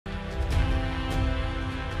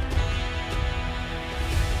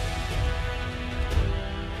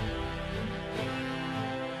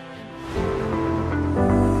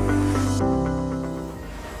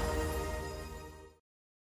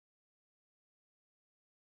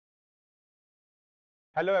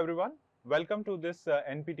Hello everyone, welcome to this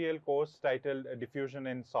NPTEL course titled Diffusion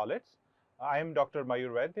in Solids. I am Dr.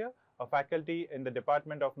 Mayur Vaidya, a faculty in the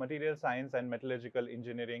Department of Material Science and Metallurgical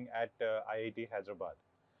Engineering at IIT Hyderabad.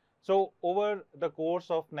 So over the course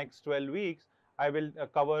of next 12 weeks, I will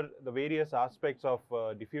cover the various aspects of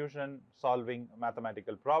diffusion, solving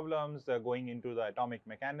mathematical problems, going into the atomic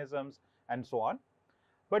mechanisms and so on.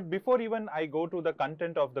 But before even I go to the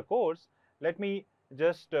content of the course, let me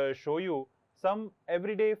just show you some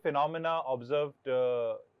everyday phenomena observed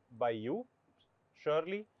by you,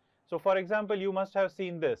 surely. So for example, you must have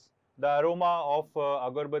seen this, the aroma of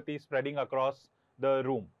agarbatti spreading across the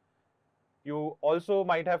room. You also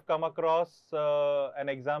might have come across an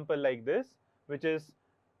example like this, which is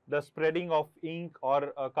the spreading of ink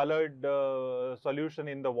or a colored solution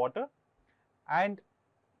in the water. And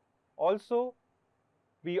also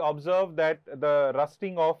we observe that the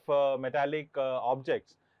rusting of metallic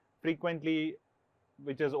objects frequently,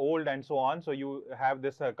 which is old and so on, so you have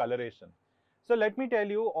this coloration. So let me tell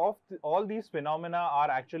you, all these phenomena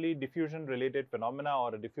are actually diffusion related phenomena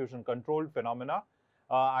or diffusion controlled phenomena.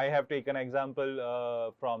 I have taken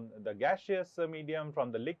example from the gaseous medium,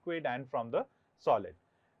 from the liquid and from the solid.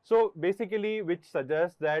 So basically, which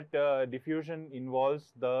suggests that diffusion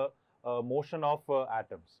involves the motion of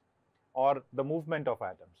atoms or the movement of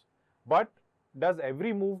atoms. But does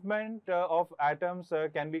every movement of atoms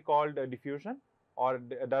can be called diffusion, or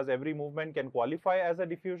does every movement can qualify as a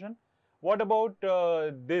diffusion? What about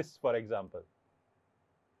this, for example?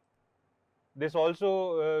 This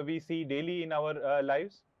also we see daily in our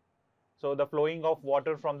lives. So the flowing of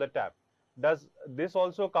water from the tap. Does this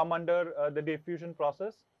also come under the diffusion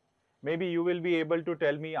process? Maybe you will be able to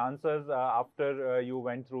tell me answers after you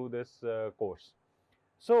went through this course.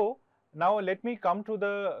 So now let me come to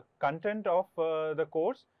the content of the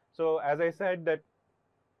course. So as I said, that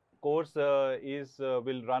course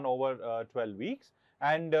will run over 12 weeks,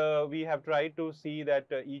 and we have tried to see that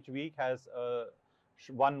each week has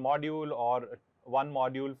one module or one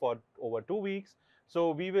module for over 2 weeks.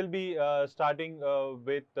 So we will be starting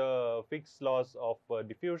with Fick's laws of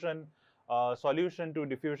diffusion, solution to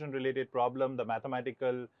diffusion related problem, the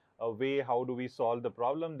mathematical way how do we solve the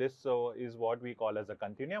problem. This is what we call as a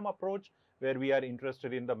continuum approach, where we are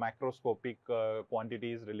interested in the macroscopic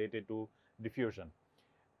quantities related to diffusion.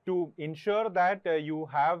 To ensure that you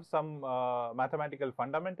have some mathematical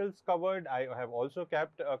fundamentals covered, I have also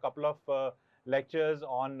kept a couple of lectures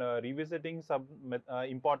on revisiting some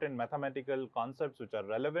important mathematical concepts which are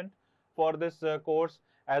relevant for this course,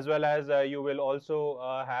 as well as you will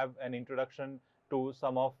also have an introduction to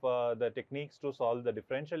some of the techniques to solve the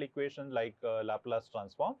differential equation like Laplace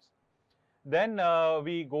transforms. Then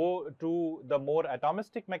we go to the more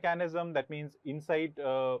atomistic mechanism, that means inside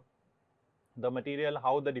the material,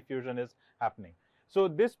 how the diffusion is happening. So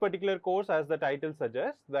this particular course, as the title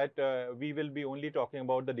suggests, that we will be only talking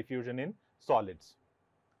about the diffusion in solids.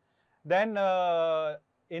 Then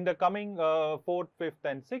in the coming 4th, 5th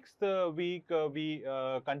and 6th week, we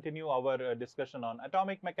continue our discussion on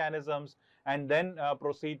atomic mechanisms, and then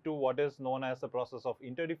proceed to what is known as the process of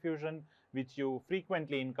interdiffusion, which you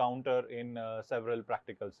frequently encounter in several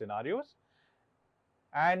practical scenarios.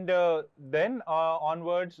 And then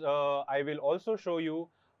onwards, I will also show you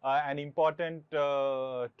an important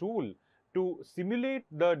tool to simulate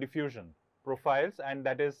the diffusion profiles, and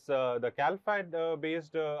that is the CalFAD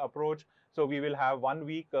based approach. So we will have 1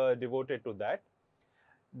 week devoted to that.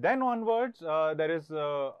 Then onwards, there is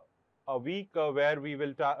a week where we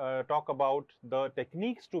will talk about the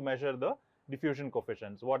techniques to measure the diffusion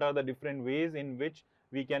coefficients. What are the different ways in which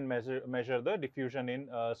we can measure the diffusion in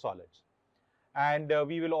solids? And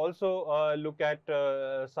we will also look at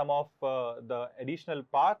some of the additional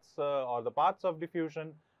paths or the paths of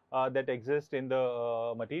diffusion that exist in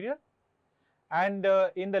the material. And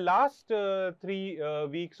in the last 3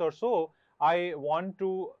 weeks or so, I want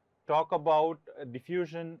to talk about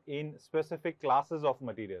diffusion in specific classes of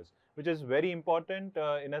materials, which is very important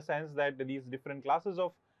in a sense that these different classes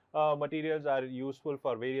of materials are useful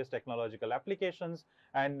for various technological applications,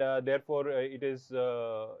 and therefore it is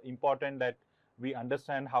important that we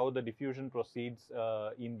understand how the diffusion proceeds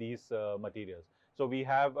in these materials. So we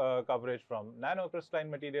have coverage from nanocrystalline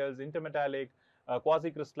materials, intermetallic,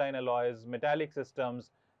 quasi-crystalline alloys, metallic systems,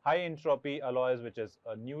 high entropy alloys, which is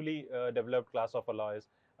a newly developed class of alloys,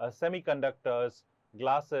 semiconductors,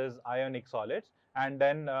 glasses, ionic solids, and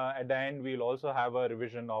then at the end we will also have a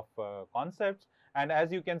revision of concepts. And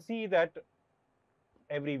as you can see that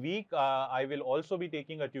every week I will also be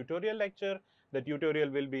taking a tutorial lecture. The tutorial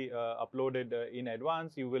will be uploaded in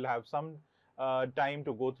advance. You will have some time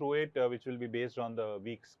to go through it, which will be based on the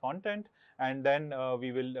week's content, and then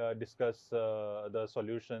we will discuss the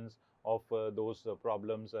solutions of those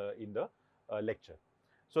problems in the lecture.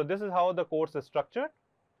 So this is how the course is structured.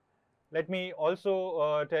 Let me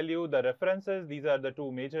also tell you the references. These are the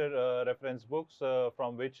two major reference books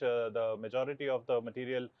from which the majority of the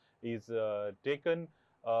material is taken.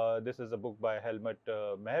 This is a book by Helmut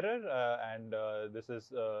Mayur, and this is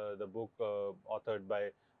the book authored by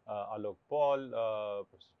Alok Paul,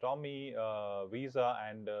 Tommy, Visa,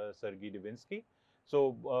 and Sergei Divinsky.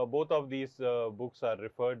 So both of these books are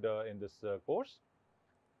referred in this course.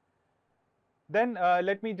 Then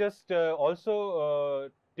let me just also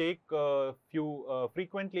take a few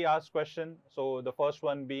frequently asked questions. So the first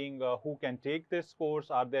one being who can take this course?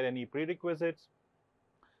 Are there any prerequisites?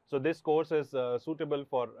 So this course is suitable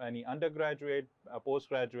for any undergraduate,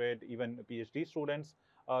 postgraduate, even PhD students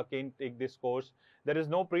can take this course. There is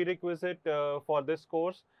no prerequisite for this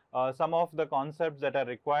course. Some of the concepts that are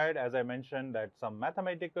required, as I mentioned, that some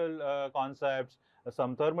mathematical concepts,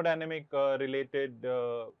 some thermodynamic related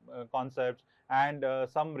concepts, and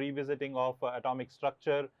some revisiting of atomic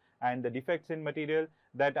structure and the defects in material,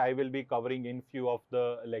 that I will be covering in few of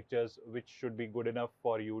the lectures, which should be good enough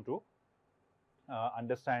for you to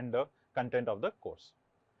understand the content of the course.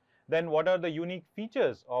 Then what are the unique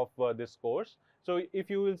features of this course? So if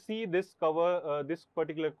you will see this cover, this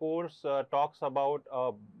particular course talks about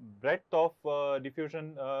a breadth of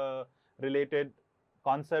diffusion related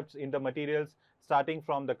concepts in the materials, starting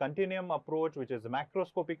from the continuum approach, which is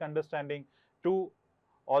macroscopic understanding, to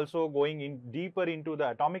also going in deeper into the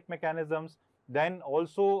atomic mechanisms, then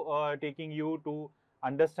also taking you to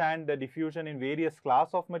understand the diffusion in various class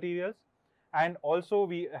of materials. And also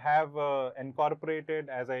we have incorporated,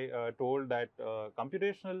 as I told, that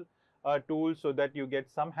computational tools, so that you get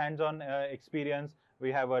some hands-on experience.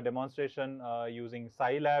 We have a demonstration using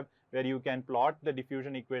Scilab, where you can plot the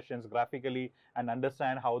diffusion equations graphically and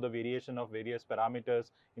understand how the variation of various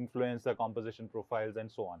parameters influence the composition profiles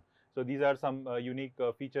and so on. So these are some unique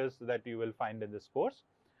features that you will find in this course.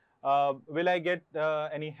 Will I get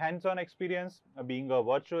any hands-on experience? Being a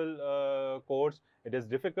virtual course, it is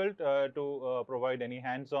difficult to provide any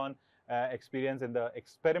hands-on experience in the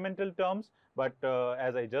experimental terms, but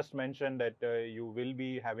as I just mentioned, that you will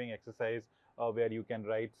be having exercise where you can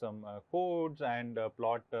write some codes and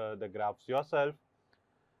plot the graphs yourself.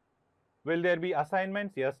 Will there be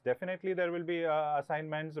assignments? Yes, definitely there will be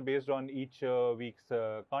assignments based on each week's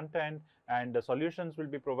content, and the solutions will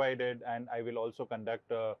be provided, and I will also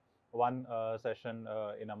conduct one session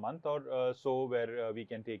in a month or so, where we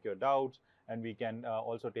can take your doubts, and we can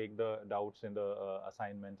also take the doubts in the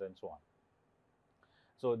assignments and so on.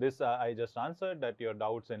 So this I just answered, that your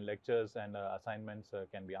doubts in lectures and assignments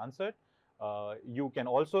can be answered. You can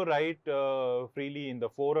also write freely in the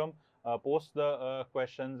forum, post the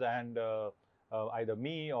questions, and either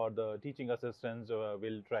me or the teaching assistants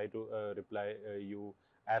will try to reply you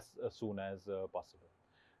as soon as possible.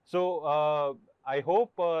 So I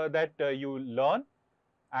hope that you learn,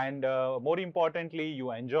 and more importantly,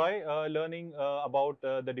 you enjoy learning about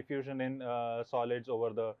the diffusion in solids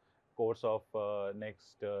over the course of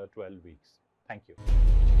next 12 weeks. Thank you.